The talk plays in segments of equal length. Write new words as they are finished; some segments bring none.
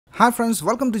Hi friends,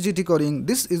 welcome to GT Coding.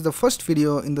 This is the first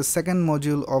video in the second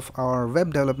module of our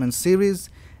web development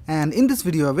series, and in this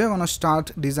video we're going to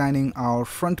start designing our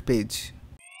front page.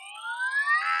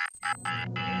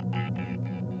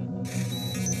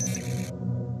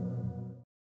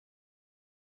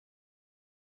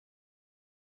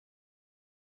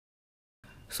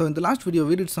 So in the last video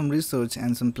we did some research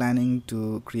and some planning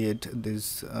to create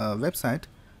this website,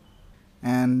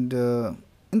 and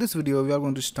in this video we are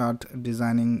going to start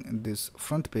designing this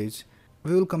front page.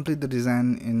 We will complete the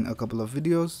design in a couple of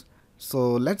videos,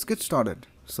 so let's get started.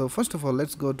 So first of all,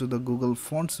 let's go to the Google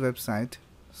Fonts website.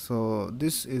 So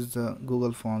this is the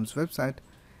Google Fonts website,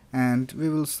 and we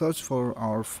will search for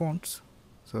our fonts.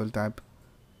 So we'll type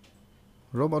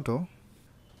Roboto,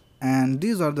 and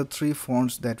these are the three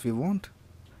fonts that we want.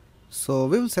 So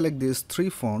we will select these three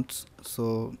fonts.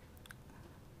 So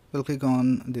we'll click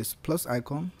on this plus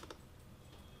icon,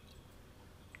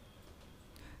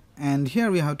 and here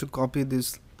we have to copy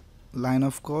this line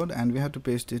of code and we have to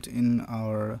paste it in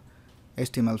our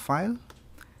HTML file.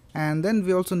 And then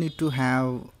we also need to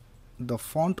have the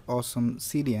font awesome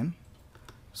CDN.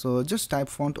 So just type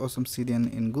font awesome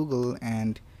CDN in Google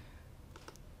and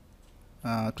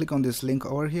click on this link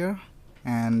over here,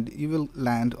 and you will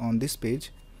land on this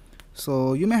page.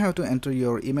 So you may have to enter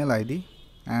your email ID,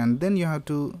 and then you have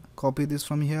to copy this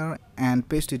from here and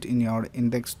paste it in your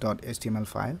index.html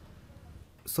file.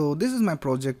 So this is my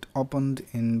project opened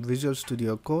in Visual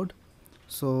Studio Code.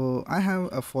 So I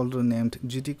have a folder named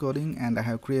GT Coding, and I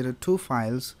have created two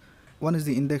files. One is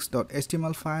the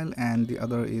index.html file and the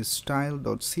other is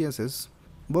style.css.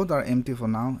 Both are empty for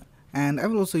now, and I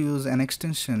will also use an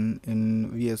extension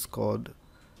in VS Code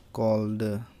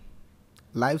called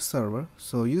Live Server.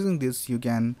 So using this you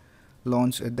can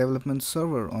launch a development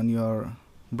server on your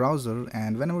browser,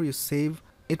 and whenever you save,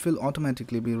 it will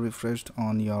automatically be refreshed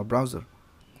on your browser.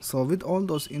 So with all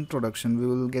those introduction, we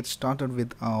will get started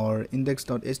with our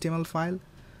index.html file.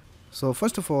 So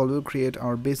first of all, we'll create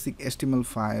our basic HTML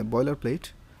file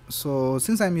boilerplate. So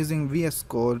since I'm using VS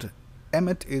Code,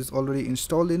 Emmet is already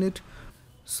installed in it.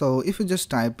 So if you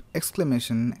just type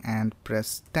exclamation and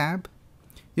press tab,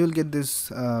 you'll get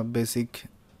this basic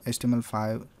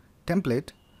HTML5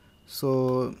 template.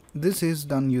 So this is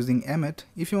done using Emmet.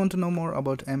 If you want to know more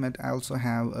about Emmet, I also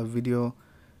have a video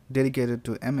dedicated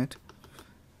to Emmet.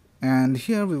 And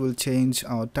here we will change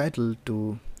our title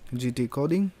to GT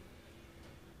Coding,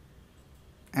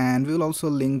 and we will also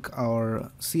link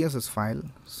our CSS file.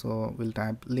 So we'll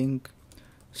type link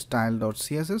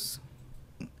style.css,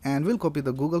 and we'll copy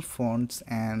the Google Fonts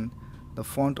and the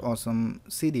font awesome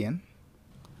CDN.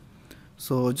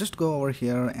 So just go over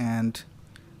here and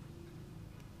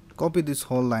copy this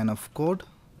whole line of code,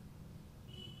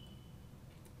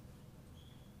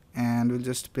 and we'll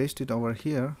just paste it over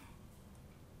here.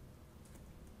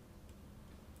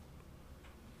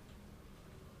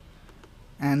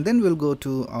 And then we'll go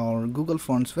to our Google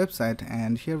Fonts website,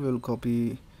 and here we'll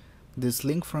copy this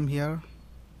link from here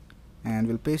and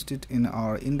we'll paste it in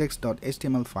our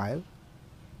index.html file.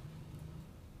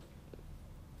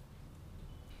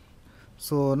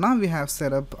 So now we have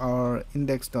set up our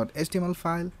index.html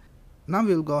file. Now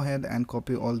we'll go ahead and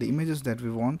copy all the images that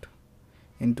we want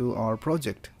into our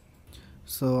project.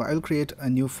 So I'll create a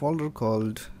new folder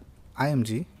called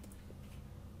img,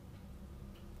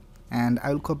 and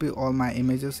I will copy all my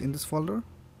images in this folder.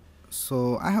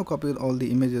 So I have copied all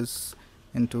the images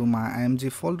into my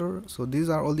img folder. So these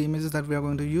are all the images that we are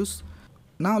going to use.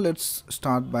 Now let's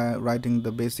start by writing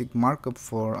the basic markup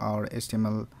for our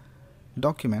HTML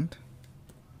document.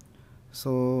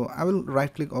 So I will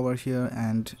right click over here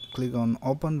and click on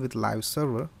open with live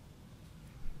server.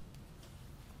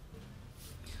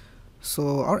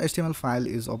 So our HTML file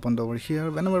is opened over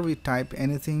here. Whenever we type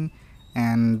anything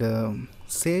and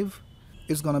save,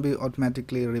 it's gonna be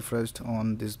automatically refreshed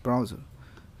on this browser.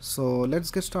 So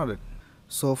let's get started.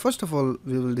 So first of all,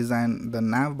 we will design the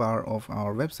nav bar of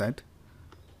our website.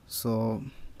 So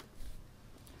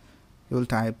you will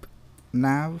type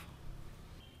nav.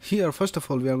 Here first of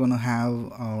all we are going to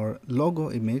have our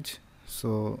logo image.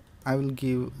 So I will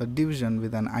give a division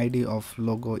with an ID of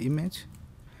logo image,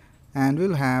 and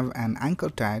we'll have an anchor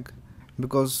tag,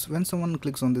 because when someone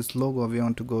clicks on this logo we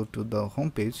want to go to the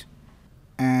home page.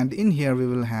 And in here we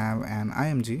will have an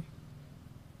img,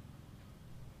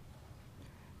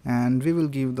 and we will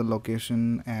give the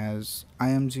location as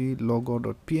img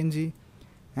logo.png,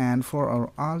 and for our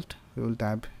alt we will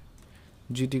type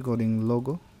GT Coding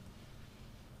logo.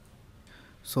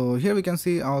 So here we can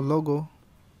see our logo.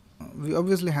 We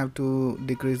obviously have to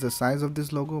decrease the size of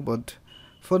this logo, but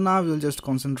for now we will just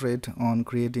concentrate on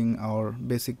creating our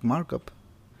basic markup.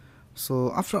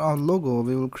 So after our logo,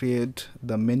 we will create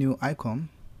the menu icon.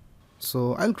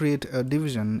 So I'll create a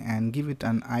division and give it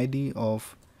an ID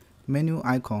of menu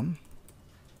icon.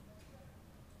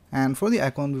 And for the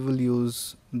icon, we will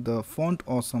use the font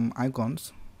awesome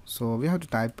icons. So we have to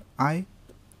type I,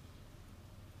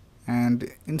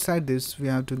 and inside this we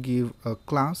have to give a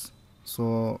class.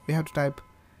 So we have to type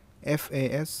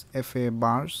FA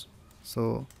bars.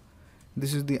 So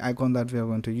this is the icon that we are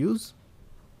going to use.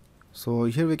 So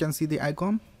here we can see the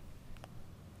icon.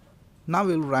 Now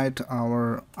we'll write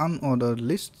our unordered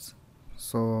lists.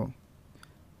 So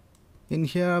in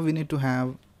here we need to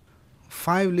have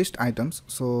 5 list items.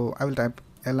 So I will type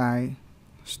li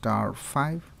star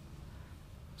 5.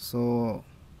 So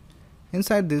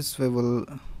inside this we will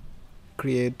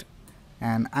create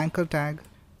an anchor tag,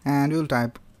 and we'll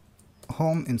type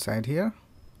home inside here,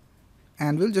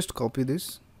 and we'll just copy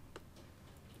this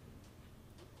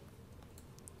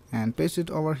and paste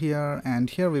it over here, and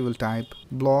here we will type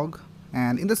blog,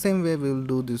 and in the same way we will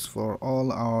do this for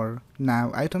all our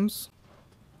nav items.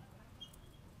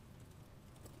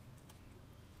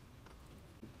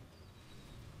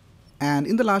 And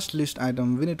in the last list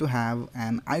item we need to have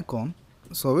an icon.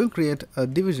 So we'll create a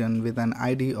division with an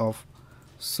ID of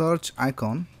search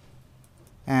icon,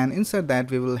 and inside that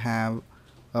we will have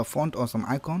a font awesome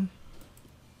icon.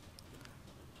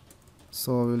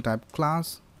 So we'll type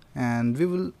class, and we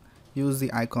will use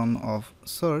the icon of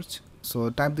search. So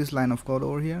type this line of code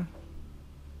over here.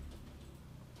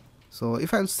 So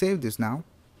if I'll save this now,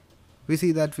 we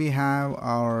see that we have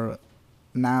our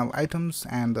nav items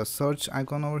and the search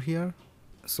icon over here.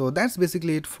 So that's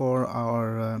basically it for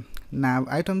our nav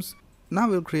items. Now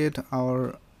we'll create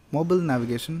our mobile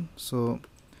navigation. So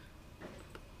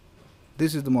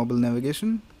this is the mobile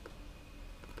navigation.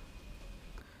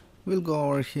 We'll go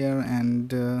over here,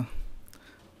 and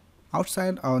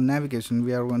outside our navigation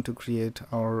we are going to create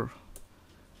our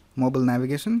mobile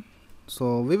navigation.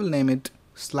 So we will name it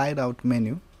slide out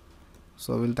menu.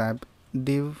 So we'll type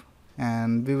div,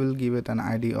 and we will give it an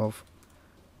ID of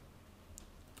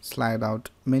slide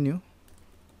out menu,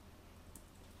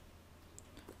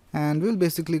 and we'll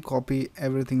basically copy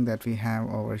everything that we have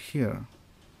over here.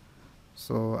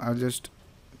 So I'll just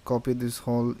copy this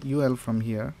whole UL from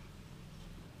here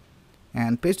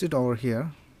and paste it over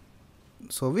here.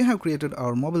 So we have created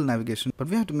our mobile navigation, but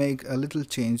we have to make a little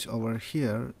change over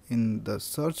here in the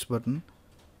search button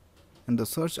and the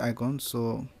search icon.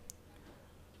 So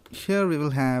here we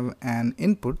will have an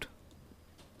input,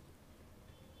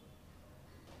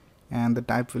 and the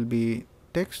type will be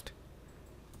text.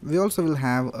 We also will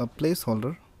have a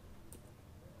placeholder,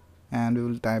 and we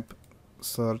will type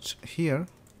search here.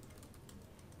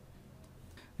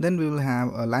 Then we will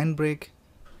have a line break,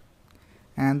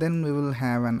 and then we will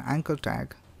have an anchor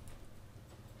tag,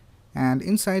 and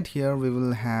inside here we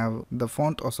will have the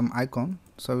font awesome icon.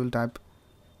 So we will type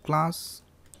class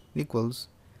equals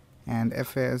and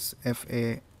FA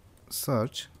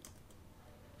search,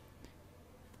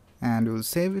 and we will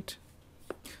save it.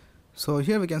 So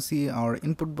here we can see our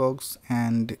input box,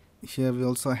 and here we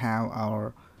also have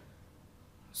our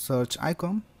search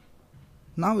icon.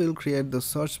 Now we will create the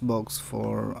search box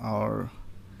for our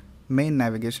main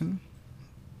navigation.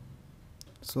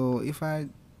 So if I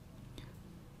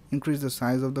increase the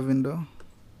size of the window,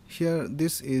 here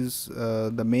this is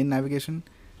the main navigation,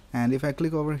 and if I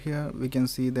click over here we can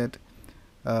see that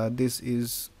this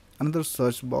is another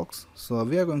search box. So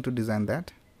we are going to design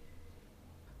that.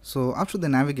 So after the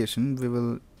navigation we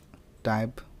will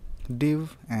type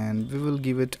div, and we will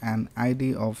give it an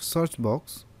ID of search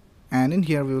box, and in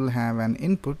here we will have an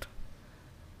input,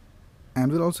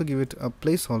 and we'll also give it a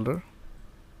placeholder,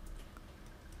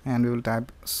 and we will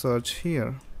type search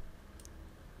here.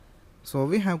 So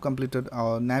we have completed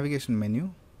our navigation menu.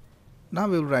 Now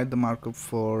we will write the markup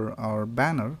for our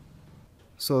banner.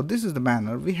 So this is the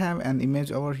banner. We have an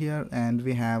image over here, and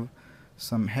we have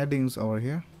some headings over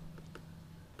here.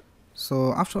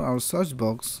 So after our search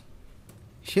box,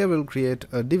 here we'll create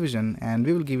a division, and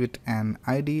we will give it an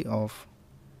ID of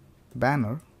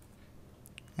banner,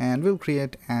 and we'll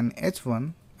create an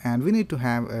h1, and we need to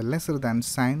have a lesser than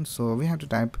sign. So we have to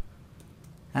type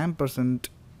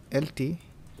 %LT,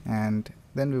 and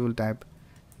then we will type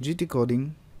GT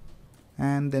coding,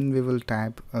 and then we will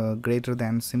type a greater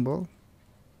than symbol.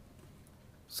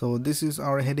 So this is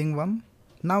our heading 1.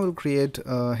 Now we'll create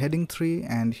a heading 3,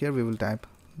 and here we will type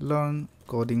learn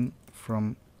coding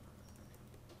from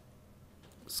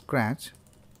scratch.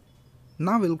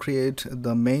 Now we'll create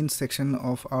the main section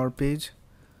of our page.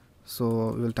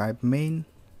 So we will type main,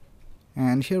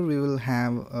 and here we will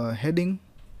have a heading.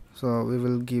 So we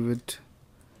will give it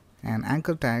an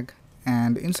anchor tag,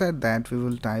 and inside that we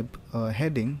will type a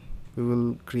heading. We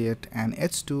will create an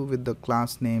h2 with the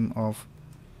class name of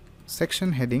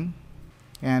section heading,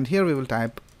 and here we will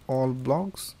type all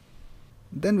blogs.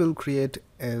 Then we'll create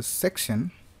a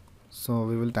section, so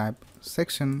we will type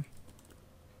section,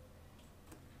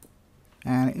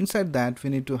 and inside that we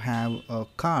need to have a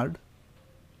card.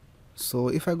 So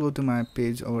if I go to my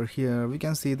page over here, we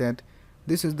can see that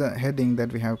this is the heading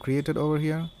that we have created over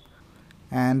here,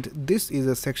 and this is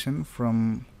a section.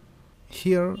 From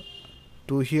here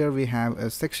to here we have a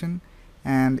section,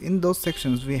 and in those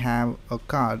sections we have a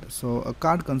card. So a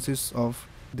card consists of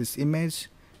this image,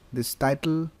 this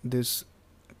title, this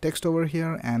text over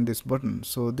here, and this button.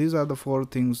 So these are the four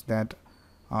things that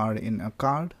are in a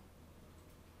card.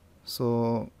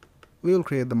 So we will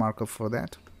create the markup for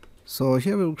that. So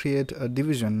here we will create a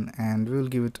division, and we will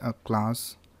give it a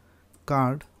class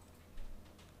card,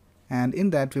 and in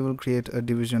that we will create a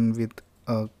division with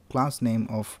a class name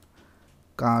of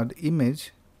card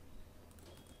image,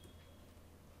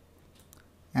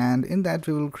 and in that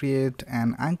we will create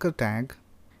an anchor tag,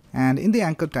 and in the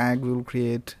anchor tag we will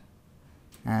create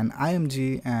an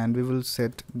img, and we will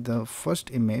set the first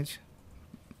image,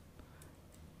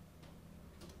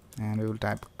 and we will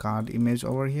type card image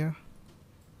over here.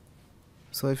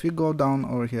 So if we go down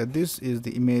over here, this is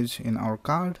the image in our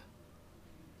card.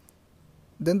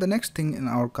 Then the next thing in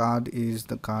our card is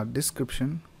the card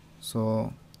description.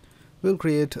 So we'll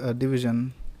create a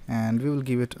division, and we will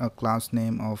give it a class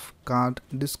name of card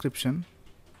description,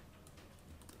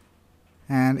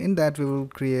 and in that we will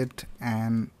create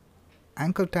an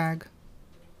anchor tag,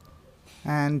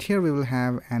 and here we will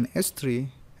have an h3,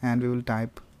 and we will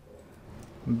type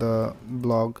the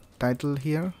blog title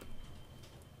here.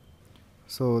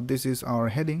 So this is our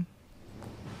heading,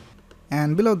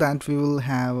 and below that we will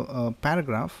have a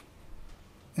paragraph.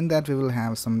 In that we will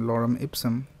have some lorem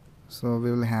ipsum, so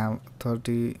we will have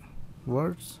 30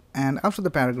 words, and after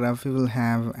the paragraph we will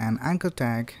have an anchor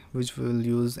tag which we will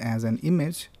use as an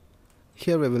image.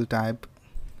 Here we will type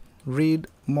read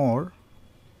more,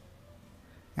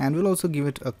 and we'll also give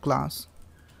it a class.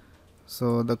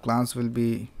 So the class will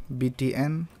be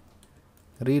btn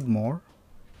read more.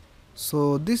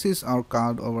 So this is our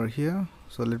card over here.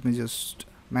 So let me just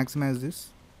maximize this.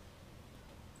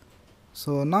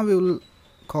 So now we will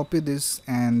copy this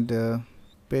and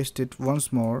paste it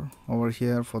once more over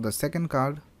here for the second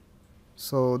card.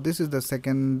 So this is the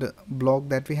second block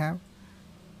that we have,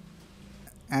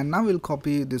 and now we'll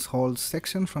copy this whole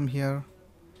section from here,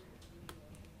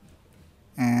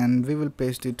 and we will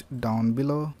paste it down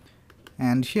below,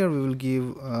 and here we will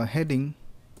give a heading,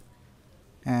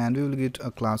 and we will get a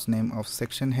class name of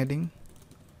section heading,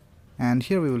 and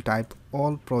here we will type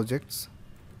all projects,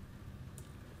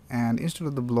 and instead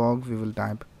of the blog we will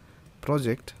type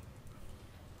project,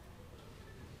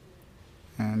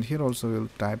 and here also we will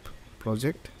type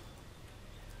project.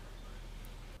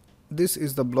 This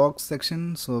is the blog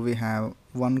section. So we have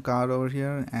one card over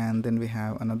here, and then we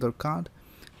have another card,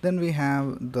 then we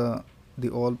have the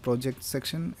all project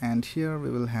section, and here we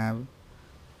will have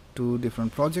two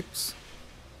different projects,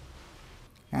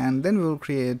 and then we will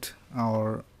create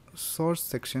our source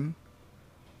section.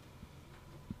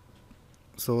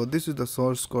 So this is the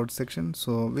source code section.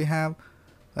 So we have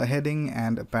a heading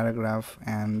and a paragraph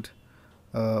and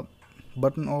a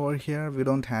button over here. We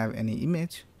don't have any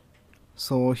image.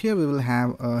 So here we will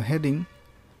have a heading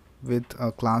with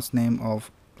a class name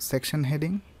of section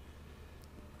heading,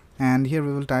 and here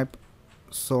we will type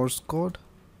source code,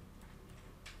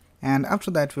 and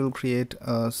after that we will create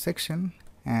a section,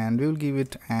 and we will give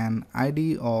it an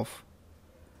ID of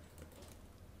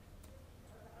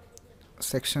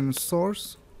section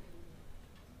source,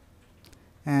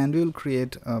 and we will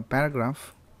create a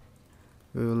paragraph.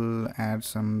 We will add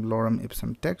some lorem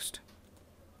ipsum text,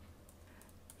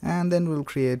 and then we'll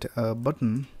create a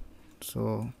button.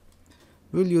 So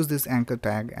we'll use this anchor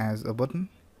tag as a button,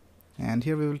 and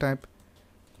here we will type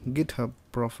GitHub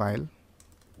profile.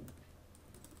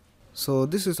 So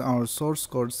this is our source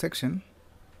code section,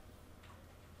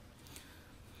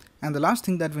 and the last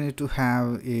thing that we need to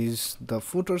have is the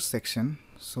footer section.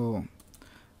 So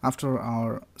after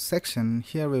our section,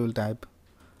 here we will type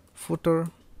footer,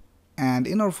 and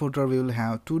in our footer we will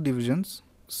have two divisions.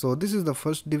 So this is the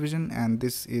first division and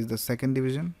this is the second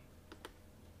division.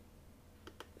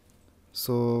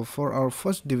 So for our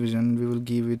first division we will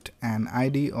give it an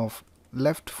ID of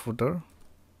left footer,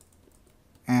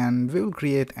 and we will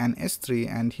create an S3,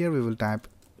 and here we will type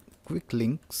quick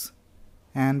links,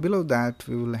 and below that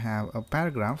we will have a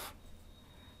paragraph,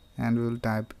 and we will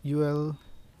type UL.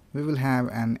 We will have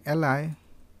an LI,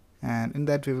 and in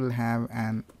that we will have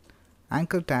an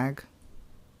anchor tag,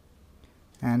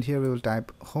 and here we will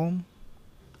type home.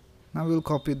 Now we will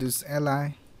copy this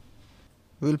li,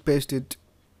 we will paste it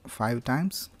 5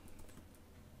 times.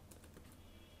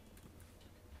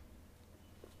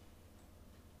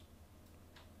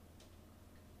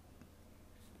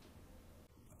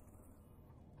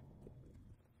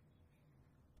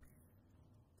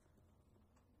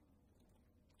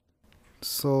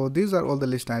 So these are all the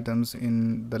list items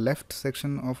in the left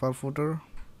section of our footer.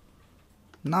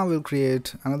 Now we'll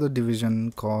create another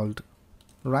division called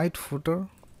right footer,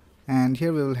 and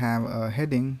here we will have a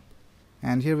heading,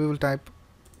 and here we will type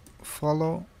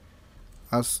follow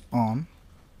us on,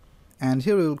 and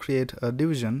here we will create a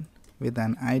division with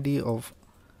an ID of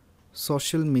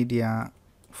social media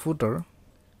footer,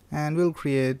 and we'll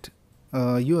create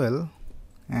a UL,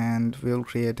 and we'll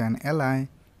create an li,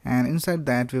 and inside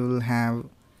that we will have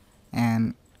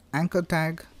an anchor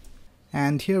tag,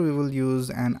 and here we will use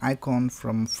an icon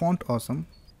from Font Awesome.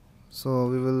 So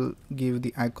we will give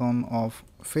the icon of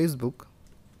Facebook.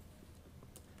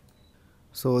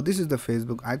 So this is the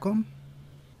Facebook icon.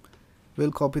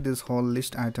 We'll copy this whole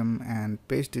list item and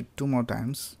paste it 2 more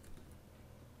times,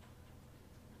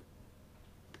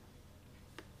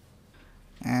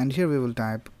 and here we will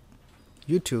type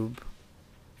YouTube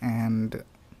and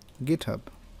GitHub,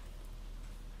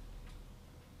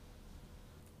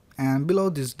 and below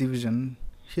this division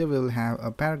here we will have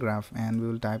a paragraph, and we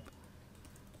will type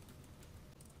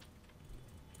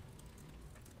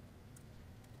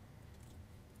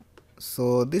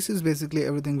so this is basically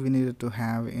everything we needed to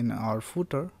have in our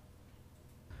footer.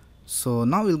 So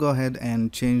now we'll go ahead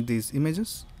and change these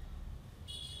images.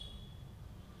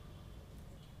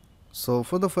 So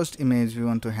for the first image we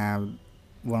want to have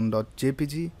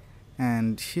 1.jpg,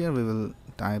 and here we will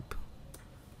type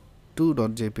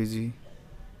 2.jpg.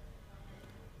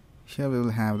 Here we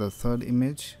will have the third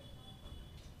image,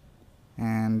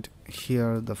 and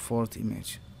here the fourth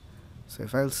image. So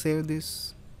if I'll save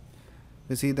this,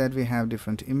 we see that we have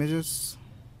different images.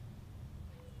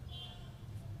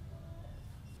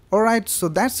 Alright, so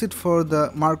that's it for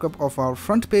the markup of our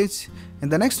front page. In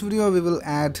the next video we will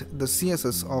add the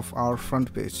CSS of our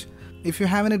front page. If you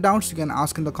have any doubts, you can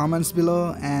ask in the comments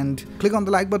below, and click on the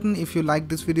like button if you like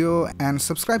this video, and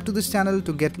subscribe to this channel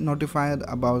to get notified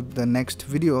about the next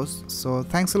videos. So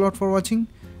thanks a lot for watching.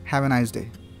 Have a nice day.